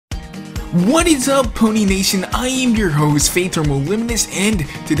What is up, Pony Nation? I am your host, Faith Luminous, and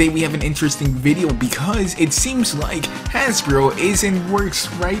today we have an interesting video because it seems like Hasbro is in works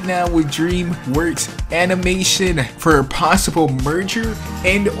right now with Dreamworks Animation for a possible merger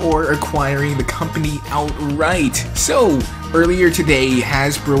and or acquiring the company outright. So, earlier today,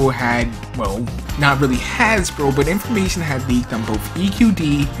 Hasbro had, well, not really Hasbro, but information had leaked on both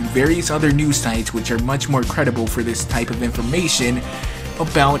EQD and various other news sites which are much more credible for this type of information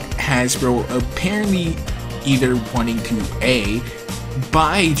about Hasbro apparently either wanting to A,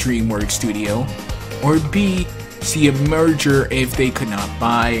 buy Dreamworks Studio, or B, see a merger if they could not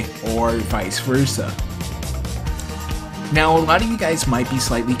buy, or vice versa. Now, a lot of you guys might be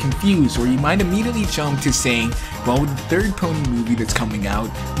slightly confused, or you might immediately jump to saying, well, the third Pony movie that's coming out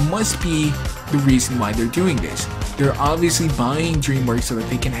must be the reason why they're doing this. They're obviously buying Dreamworks so that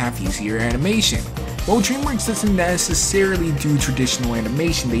they can have easier animation. Well, Dreamworks doesn't necessarily do traditional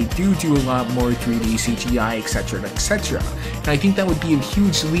animation, they do a lot more 3D, CGI, etc, etc. And I think that would be a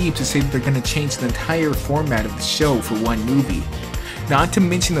huge leap to say that they're going to change the entire format of the show for one movie. Not to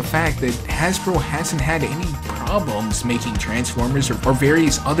mention the fact that Hasbro hasn't had any problems making Transformers or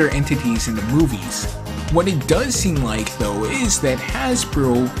various other entities in the movies. What it does seem like, though, is that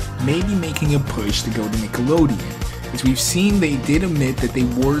Hasbro may be making a push to go to Nickelodeon. As we've seen, they did admit that they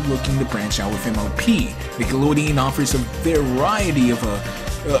were looking to branch out with MLP. Nickelodeon offers a variety of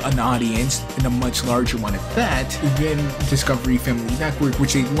an audience, and a much larger one at that, than Discovery Family Network,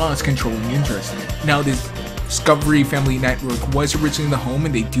 which they lost controlling interest in. Now, this Discovery Family Network was originally the home,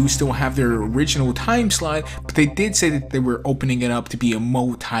 and they do still have their original time slot, but they did say that they were opening it up to be a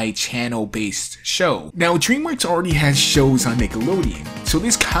multi-channel based show. Now, Dreamworks already has shows on Nickelodeon, so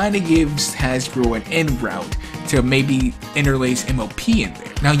this kind of gives Hasbro an end route to maybe interlace MLP in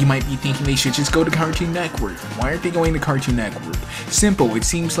there. Now, you might be thinking they should just go to Cartoon Network. Why aren't they going to Cartoon Network? Simple, it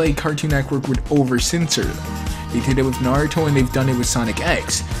seems like Cartoon Network would over-censor them. They did it with Naruto and they've done it with Sonic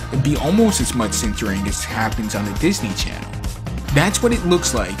X. It'd be almost as much censoring as happens on the Disney Channel. That's what it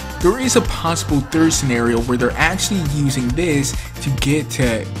looks like. There is a possible third scenario where they're actually using this to get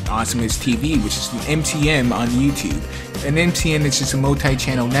to Awesomeness TV, which is the MTM on YouTube. And MTM is just a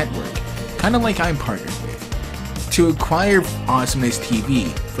multi-channel network, kind of like I'm partnered with, to acquire Awesomeness TV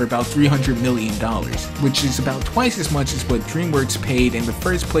for about $300 million, which is about twice as much as what Dreamworks paid in the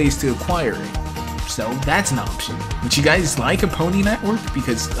first place to acquire it. So that's an option. Would you guys like a Pony Network?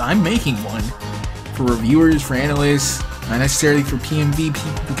 Because I'm making one for reviewers, for analysts, not necessarily for PMV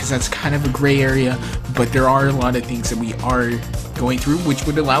people because that's kind of a gray area, but there are a lot of things that we are going through which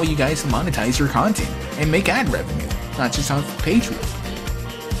would allow you guys to monetize your content and make ad revenue, not just on Patreon.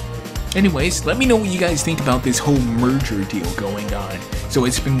 Anyways, let me know what you guys think about this whole merger deal going on. So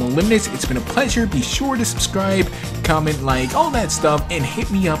it's been Luminous, it's been a pleasure. Be sure to subscribe, comment, like, all that stuff, and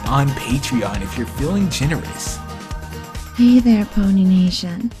hit me up on Patreon if you're feeling generous. Hey there, Pony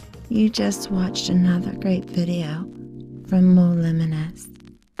Nation. You just watched another great video from Luminous.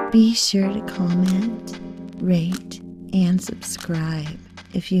 Be sure to comment, rate, and subscribe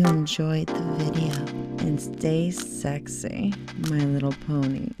if you enjoyed the video. And stay sexy, my little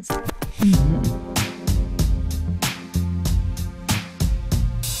ponies.